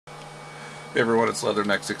Hey everyone, it's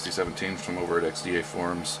ext4 from over at XDA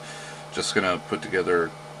Forums. Just going to put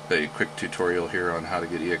together a quick tutorial here on how to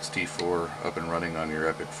get ext4 up and running on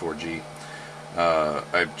your ext4.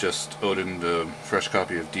 I've just opened a fresh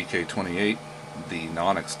copy of DK28, the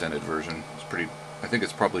non-extended version. I think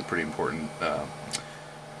it's probably pretty important to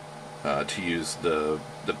use the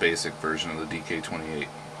basic version of the DK28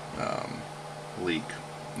 leak,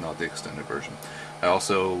 not the extended version. I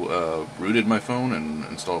also rooted my phone and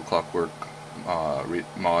installed Clockwork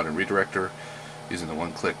mod and redirector using the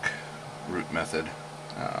one-click root method.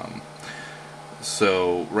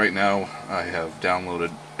 So right now I have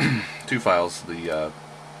downloaded two files.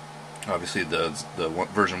 Obviously the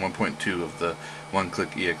version 1.2 of the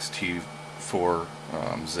one-click ext4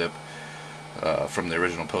 zip from the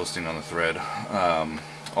original posting on the thread.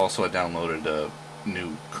 Also I downloaded a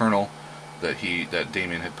new kernel that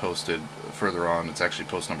Damien had posted further on. It's actually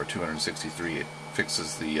post number 263. It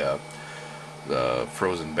fixes the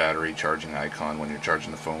frozen battery charging icon when you're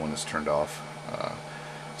charging the phone when it's turned off.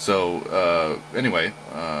 Anyway,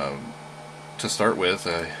 to start with,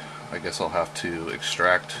 I guess I'll have to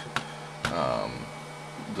extract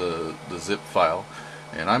the zip file,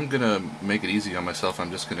 and I'm gonna make it easy on myself.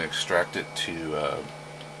 I'm just gonna extract it to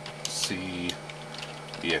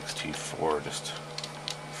ext4 just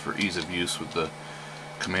for ease of use with the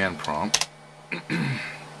command prompt.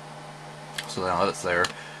 So now that's there,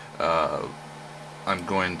 I'm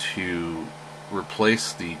going to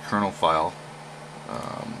replace the kernel file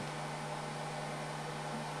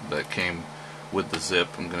that came with the zip.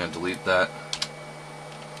 I'm going to delete that,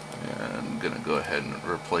 and I'm going to go ahead and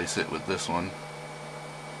replace it with this one.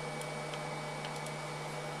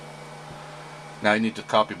 Now you need to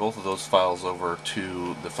copy both of those files over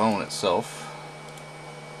to the phone itself.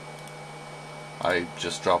 I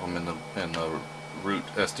just drop them in the root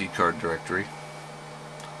SD card directory.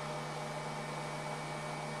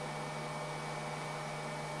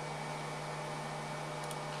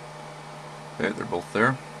 Okay, they're both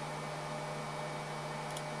there.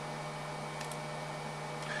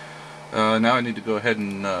 Now I need to go ahead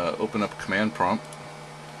and open up command prompt.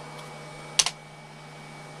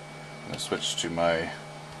 I'm going to switch to my...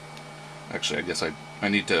 Actually, I guess I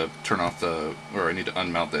need to turn off I need to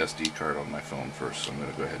unmount the SD card on my phone first, so I'm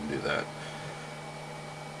going to go ahead and do that.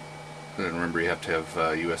 And remember, you have to have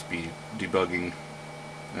USB debugging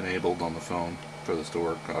enabled on the phone for this to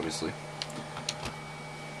work, obviously.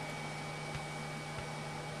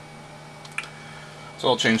 So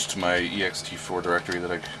I'll change to my ext4 directory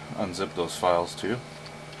that I unzipped those files to.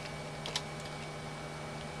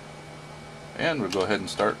 And we'll go ahead and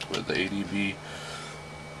start with the ADB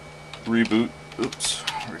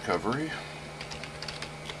recovery.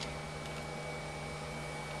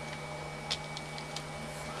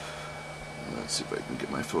 Let's see if I can get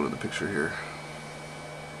my phone in the picture here.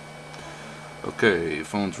 Okay,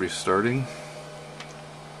 phone's restarting.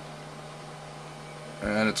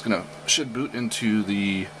 And it's should boot into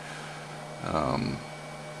the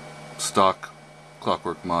stock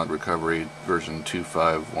Clockwork mod recovery version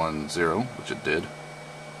 2510, which it did.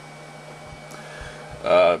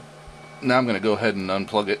 Now I'm going to go ahead and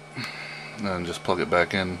unplug it and just plug it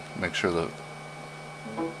back in. Make sure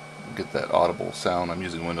get that audible sound. I'm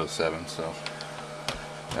using Windows 7, so.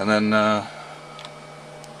 And then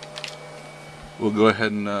we'll go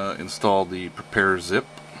ahead and install the prepare zip.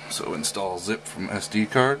 So install zip from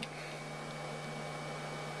SD card,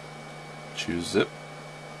 choose zip,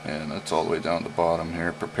 and that's all the way down the bottom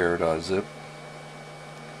here, prepare.zip.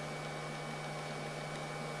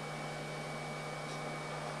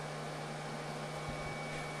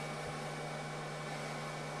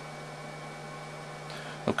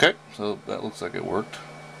 Okay, so that looks like it worked.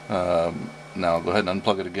 Now I'll go ahead and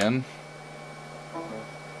unplug it again,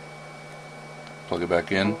 plug it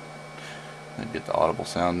back in, and get the audible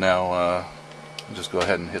sound. Now just go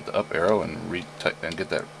ahead and hit the up arrow and get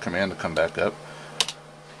that command to come back up.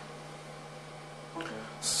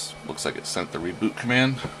 Looks like it sent the reboot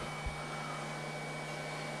command.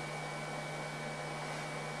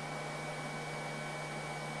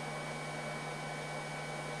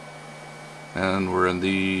 And we're in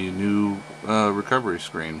the new recovery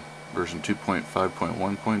screen, version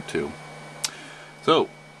 2.5.1.2. So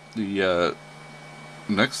the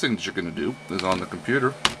next thing that you're going to do is on the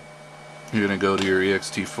computer, you're going to go to your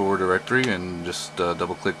ext4 directory and just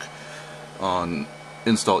double click on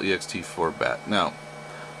install ext4 bat. Now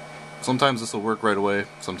sometimes this will work right away,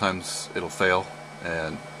 sometimes it'll fail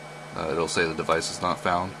and it'll say the device is not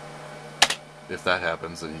found. If that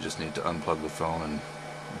happens, then you just need to unplug the phone and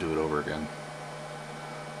do it over again.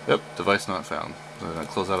 Yep, device not found. So I'm going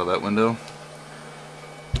to close out of that window.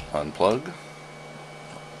 Unplug.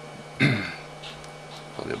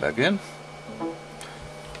 Plug it back in.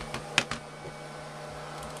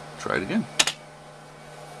 Try it again.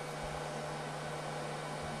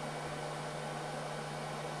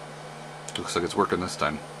 Looks like it's working this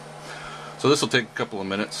time. So this will take a couple of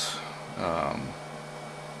minutes.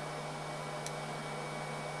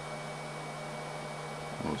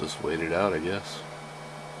 We'll just wait it out, I guess.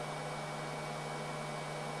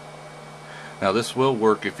 Now this will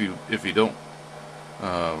work if you don't,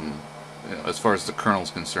 as far as the kernel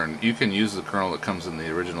is concerned. You can use the kernel that comes in the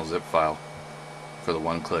original zip file for the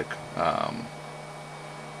one-click.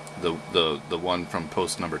 The one from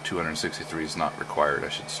post number 263 is not required. I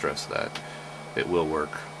should stress that. It will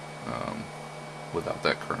work without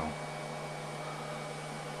that kernel.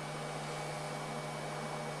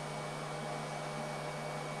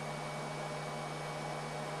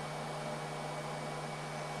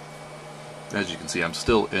 As you can see, I'm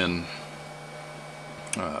still in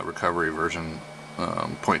recovery version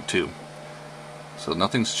 0.2. So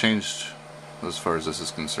nothing's changed as far as this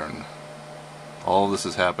is concerned. All of this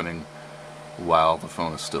is happening while the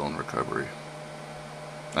phone is still in recovery.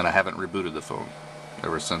 And I haven't rebooted the phone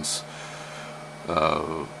ever since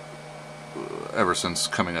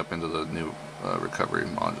coming up into the new recovery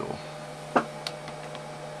module.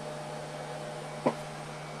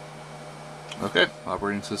 Okay,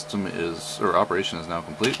 operation is now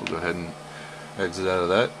complete. We'll go ahead and exit out of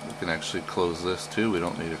that. We can actually close this too. We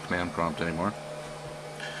don't need a command prompt anymore.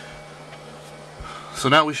 So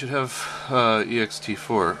now we should have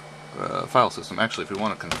ext4 file system. Actually, if we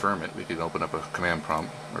want to confirm it, we can open up a command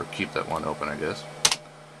prompt, or keep that one open, I guess,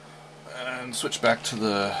 and switch back to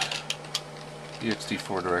the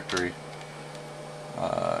ext4 directory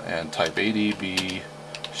and type adb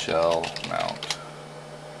shell mount.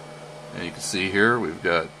 And you can see here we've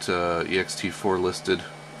got ext4 listed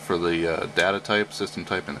for the data type, system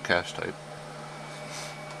type, and the cache type.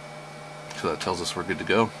 So that tells us we're good to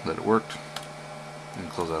go, that it worked. And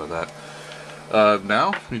close out of that.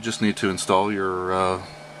 Now you just need to install your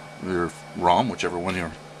ROM, whichever one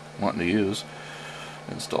you're wanting to use.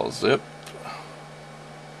 Install zip.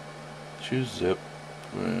 Choose zip.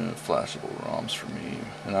 Flashable ROMs for me,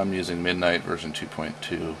 and I'm using Midnight version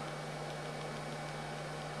 2.2.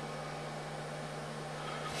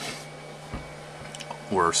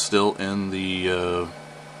 We're still in the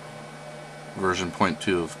version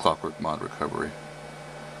 0.2 of Clockwork Mod Recovery.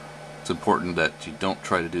 It's important that you don't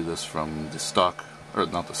try to do this from the stock, or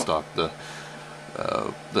not the stock, the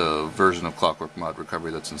version of Clockwork Mod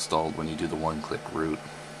Recovery that's installed when you do the one-click root.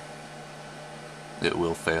 It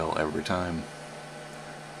will fail every time.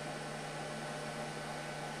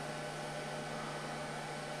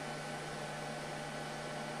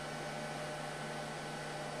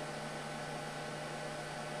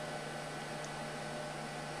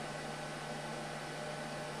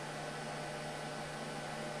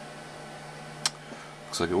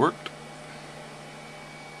 Looks like it worked.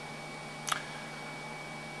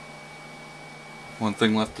 One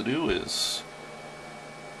thing left to do is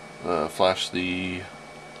flash the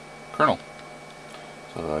kernel.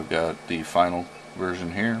 So I've got the final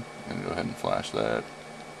version here. I'm going to go ahead and flash that.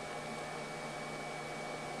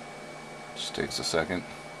 Just takes a second.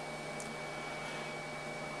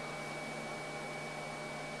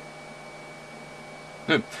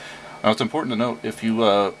 Good. Now it's important to note, if you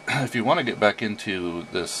want to get back into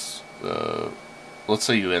this, let's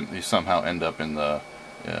say you somehow end up in the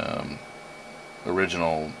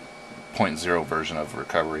original 0.0 version of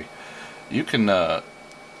recovery, you can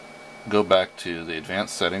go back to the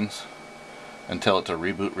advanced settings and tell it to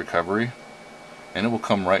reboot recovery, and it will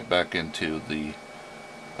come right back into the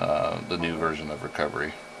new version of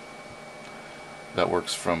recovery. That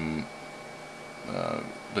works from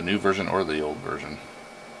the new version or the old version.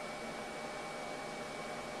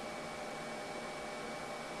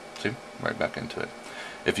 See? Right back into it.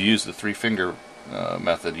 If you use the three-finger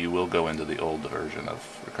method, you will go into the old version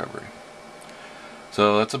of recovery.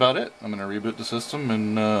 So that's about it. I'm going to reboot the system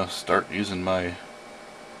and start using my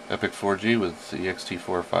ext4 with the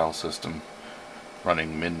ext4 file system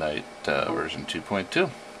running Midnight version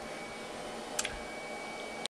 2.2.